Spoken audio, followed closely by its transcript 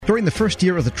During the first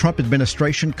year of the Trump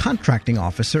administration, contracting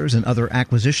officers and other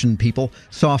acquisition people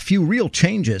saw few real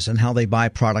changes in how they buy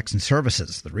products and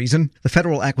services. The reason? The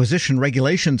Federal Acquisition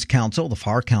Regulations Council, the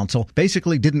FAR Council,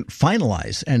 basically didn't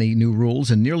finalize any new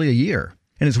rules in nearly a year.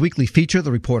 In his weekly feature,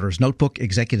 The Reporter's Notebook,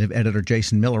 executive editor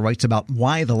Jason Miller writes about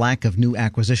why the lack of new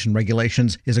acquisition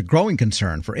regulations is a growing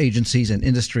concern for agencies and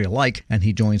industry alike, and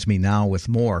he joins me now with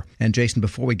more. And Jason,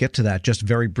 before we get to that, just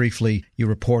very briefly, you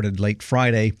reported late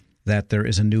Friday that there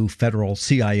is a new federal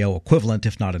CIO equivalent,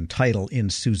 if not in title,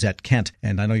 in Suzette Kent.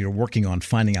 And I know you're working on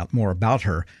finding out more about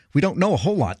her. We don't know a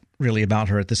whole lot really about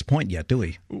her at this point yet, do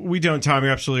we? We don't, Tom.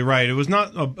 You're absolutely right. It was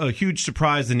not a huge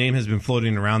surprise. The name has been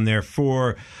floating around there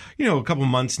for, a couple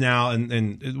months now.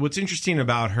 And what's interesting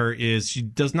about her is she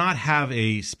does not have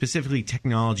a specifically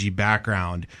technology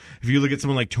background. If you look at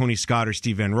someone like Tony Scott or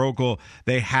Steve Van Rokel,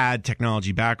 they had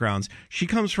technology backgrounds. She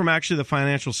comes from actually the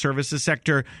financial services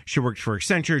sector. She worked for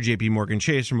Accenture, JP Morgan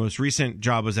Chase. Her most recent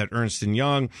job was at Ernst &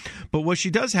 Young. But what she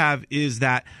does have is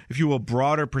that, if you will,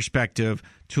 broader perspective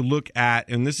to look at,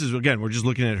 and this is, again, we're just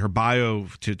looking at her bio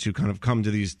to kind of come to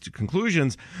these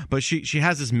conclusions, but she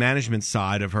has this management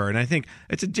side of her, and I think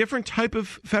it's a different type of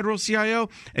federal CIO.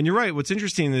 And you're right, what's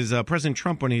interesting is President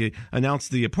Trump, when he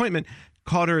announced the appointment,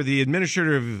 called her the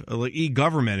administrator of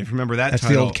e-government, if you remember that That's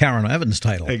title. The old Karen Evans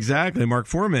title. Exactly, Mark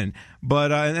Foreman.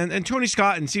 But and Tony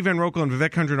Scott and Steve Van Rokel and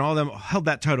Vivek Kundra and all of them held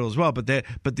that title as well, but the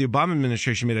Obama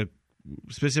administration made a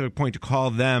specific point to call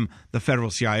them the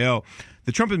federal CIO.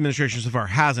 The Trump administration so far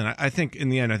hasn't. I think in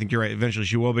the end, I think you're right. Eventually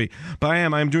she will be. But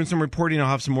I'm doing some reporting. I'll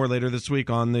have some more later this week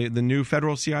on the new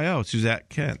federal CIO, Suzette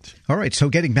Kent. All right. So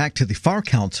getting back to the FAR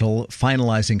Council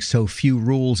finalizing so few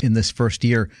rules in this first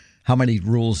year, how many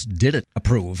rules did it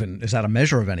approve? And is that a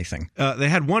measure of anything? They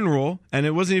had one rule, and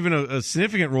it wasn't even a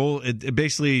significant rule. It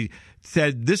basically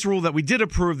said, this rule that we did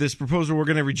approve, this proposal we're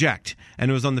going to reject. And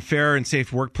it was on the Fair and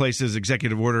Safe Workplaces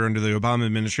executive order under the Obama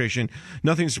administration.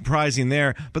 Nothing surprising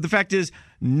there. But the fact is,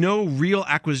 no real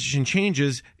acquisition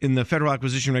changes in the federal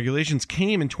acquisition regulations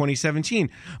came in 2017.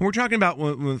 And we're talking about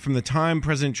from the time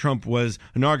President Trump was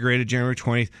inaugurated, January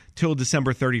 20th, till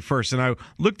December 31st. And I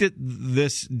looked at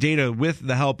this data with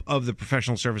the help of the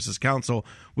Professional Services Council,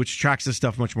 which tracks this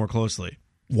stuff much more closely.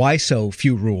 Why so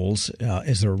few rules?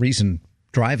 Is there a reason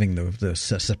driving the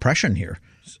suppression here?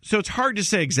 So it's hard to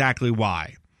say exactly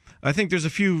why. I think there's a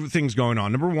few things going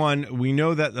on. Number one, we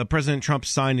know that President Trump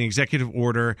signed an executive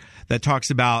order that talks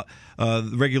about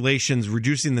regulations,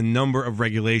 reducing the number of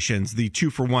regulations, the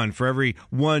 2-for-1. For every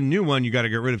one new one, you got to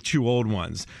get rid of 2 old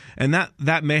ones. And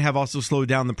that may have also slowed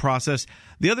down the process.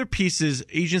 The other piece is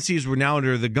agencies were now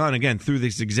under the gun, again, through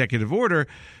this executive order,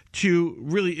 to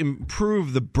really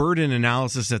improve the burden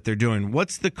analysis that they're doing.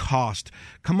 What's the cost?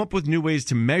 Come up with new ways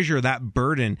to measure that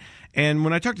burden. And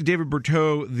when I talked to David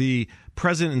Berteau, the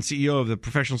president and CEO of the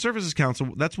Professional Services Council,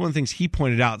 that's one of the things he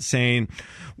pointed out, saying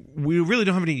we really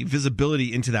don't have any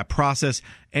visibility into that process,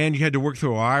 and you had to work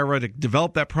through OIRA to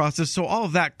develop that process. So all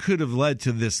of that could have led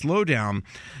to this slowdown.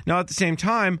 Now, at the same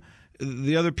time,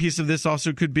 the other piece of this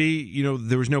also could be,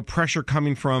 there was no pressure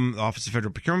coming from the Office of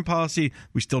Federal Procurement Policy.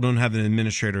 We still don't have an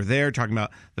administrator there. Talking about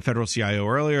the federal CIO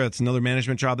earlier, that's another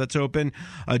management job that's open.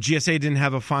 GSA didn't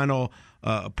have a final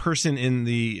person in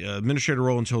the administrator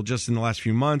role until just in the last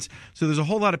few months. So there's a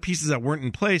whole lot of pieces that weren't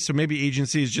in place. So maybe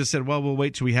agencies just said, well, we'll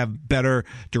wait till we have better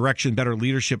direction, better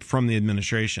leadership from the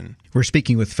administration. We're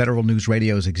speaking with Federal News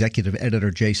Radio's executive editor,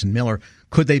 Jason Miller.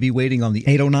 Could they be waiting on the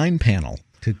 809 panel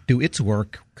to do its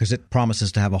work, because it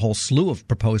promises to have a whole slew of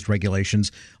proposed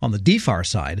regulations on the DFAR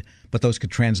side, but those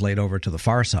could translate over to the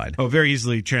FAR side? Oh, very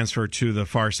easily transfer to the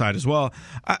FAR side as well.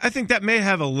 I think that may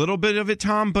have a little bit of it,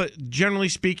 Tom, but generally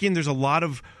speaking, there's a lot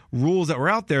of rules that were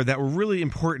out there that were really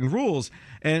important rules.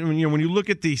 And when you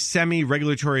look at the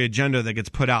semi-regulatory agenda that gets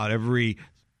put out every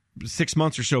 6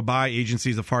 months or so by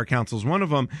agencies, the FAR Council is one of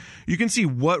them, you can see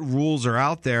what rules are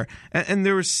out there. And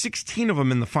there were 16 of them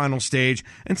in the final stage,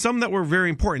 and some that were very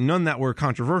important, none that were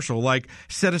controversial, like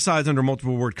set-asides under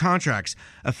multiple award contracts,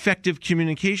 effective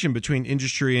communication between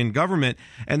industry and government,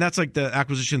 and that's like the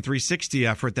Acquisition 360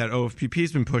 effort that OFPP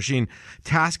has been pushing,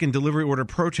 task and delivery order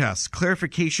protests,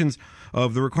 clarifications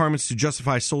of the requirements to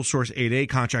justify sole source 8A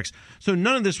contracts. So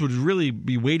none of this would really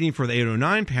be waiting for the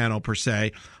 809 panel per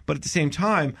se, but at the same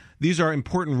time, these are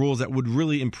important rules that would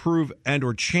really improve and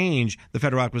or change the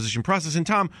federal acquisition process. And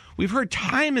Tom, we've heard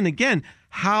time and again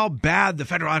how bad the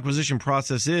federal acquisition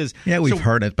process is. Yeah, we've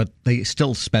heard it, but they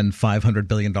still spend $500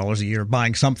 billion a year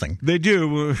buying something. They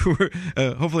do.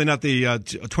 Hopefully not the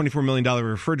 $24 million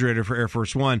refrigerator for Air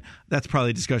Force One. That's probably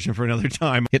a discussion for another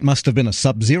time. It must have been a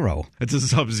Sub-Zero. It's a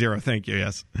Sub-Zero. Thank you,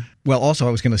 yes. Well, also,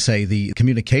 I was going to say the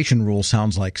communication rule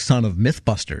sounds like Son of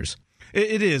Mythbusters.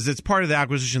 It is. It's part of the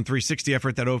Acquisition 360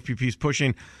 effort that OFPP is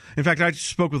pushing. In fact, I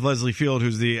spoke with Leslie Field,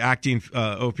 who's the acting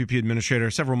OFPP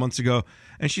administrator, several months ago,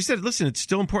 and she said, listen, it's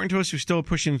still important to us. We're still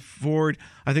pushing forward.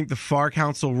 I think the FAR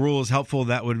Council rule is helpful.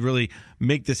 That would really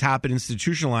make this happen,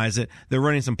 institutionalize it. They're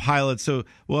running some pilots, so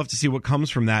we'll have to see what comes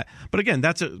from that. But again,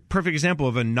 that's a perfect example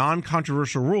of a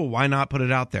non-controversial rule. Why not put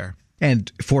it out there?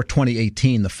 And for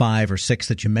 2018, the 5 or 6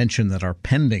 that you mentioned that are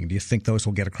pending, do you think those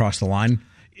will get across the line?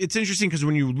 It's interesting because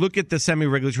when you look at the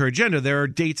semi-regulatory agenda, there are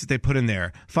dates that they put in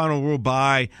there. Final rule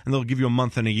by, and they'll give you a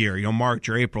month and a year, March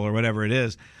or April or whatever it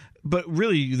is. But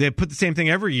really, they put the same thing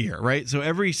every year, right? So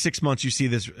every 6 months you see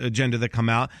this agenda that come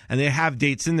out, and they have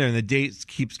dates in there, and the dates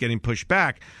keeps getting pushed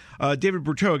back. David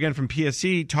Berteau, again from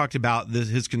PSC, talked about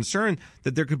his concern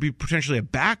that there could be potentially a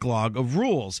backlog of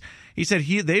rules. He said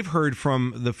they've heard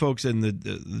from the folks in the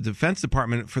Defense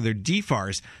Department for their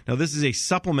DFARS. Now, this is a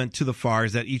supplement to the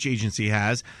FARs that each agency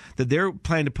has, that they're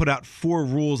planning to put out 4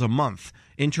 rules a month.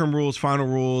 Interim rules, final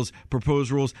rules, proposed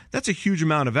rules. That's a huge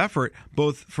amount of effort,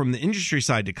 both from the industry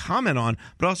side to comment on,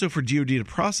 but also for DoD to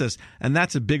process. And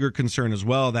that's a bigger concern as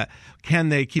well, that can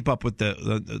they keep up with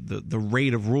the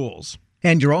rate of rules?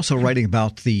 And you're also writing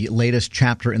about the latest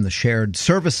chapter in the shared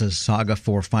services saga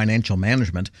for financial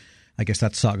management. I guess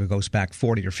that saga goes back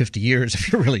 40 or 50 years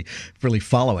if you really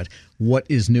follow it. What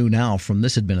is new now from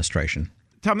this administration?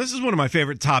 Tom, this is one of my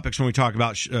favorite topics when we talk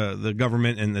about the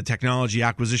government and the technology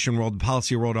acquisition world, the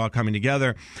policy world all coming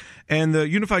together. And the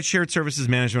Unified Shared Services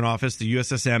Management Office, the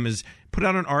USSM, has put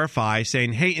out an RFI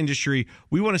saying, hey, industry,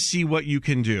 we want to see what you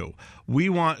can do.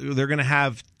 They're going to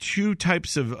have 2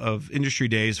 types of industry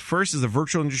days. First is the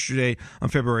virtual industry day on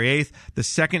February 8th. The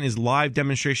second is live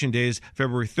demonstration days,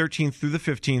 February 13th through the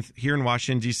 15th here in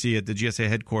Washington, D.C. at the GSA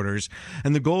headquarters.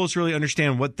 And the goal is to really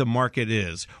understand what the market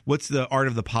is. What's the art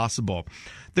of the possible?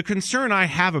 The concern I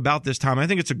have about this, Tom, I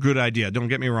think it's a good idea, don't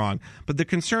get me wrong, but the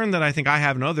concern that I think I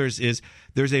have and others is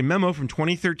there's a memo from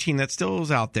 2013 that still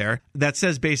is out there that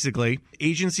says basically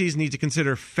agencies need to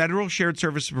consider federal shared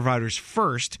service providers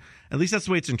first. At least that's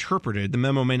the way it's interpreted. The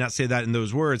memo may not say that in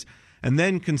those words. And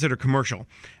then consider commercial.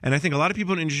 And I think a lot of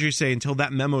people in the industry say until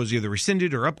that memo is either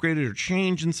rescinded or upgraded or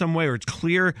changed in some way, or it's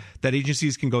clear that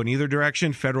agencies can go in either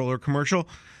direction, federal or commercial,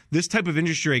 this type of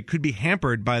industry could be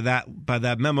hampered by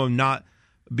that memo not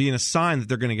being a sign that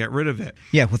they're going to get rid of it.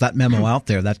 Yeah, with that memo out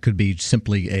there, that could be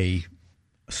simply a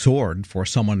sword for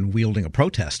someone wielding a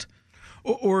protest.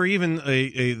 Or even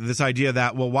this idea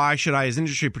that, well, why should I as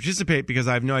industry participate because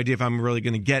I have no idea if I'm really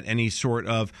going to get any sort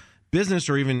of business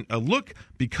or even a look,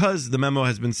 because the memo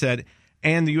has been said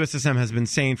and the USSM has been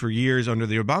saying for years under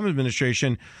the Obama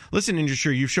administration, listen,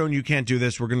 industry, you've shown you can't do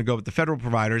this. We're going to go with the federal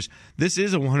providers. This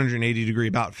is a 180-degree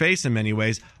about face in many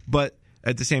ways, but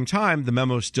at the same time, the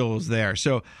memo still is there.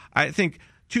 So I think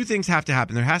 2 things have to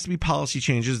happen. There has to be policy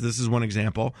changes. This is one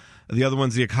example. The other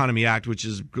one's the Economy Act, which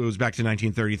goes back to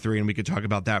 1933, and we could talk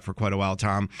about that for quite a while,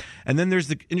 Tom. And then there's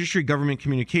the industry government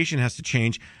communication has to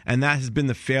change, and that has been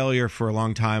the failure for a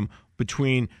long time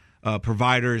between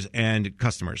providers and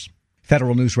customers.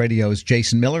 Federal News Radio's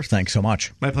Jason Miller, thanks so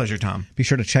much. My pleasure, Tom. Be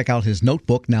sure to check out his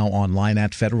notebook now online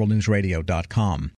at federalnewsradio.com.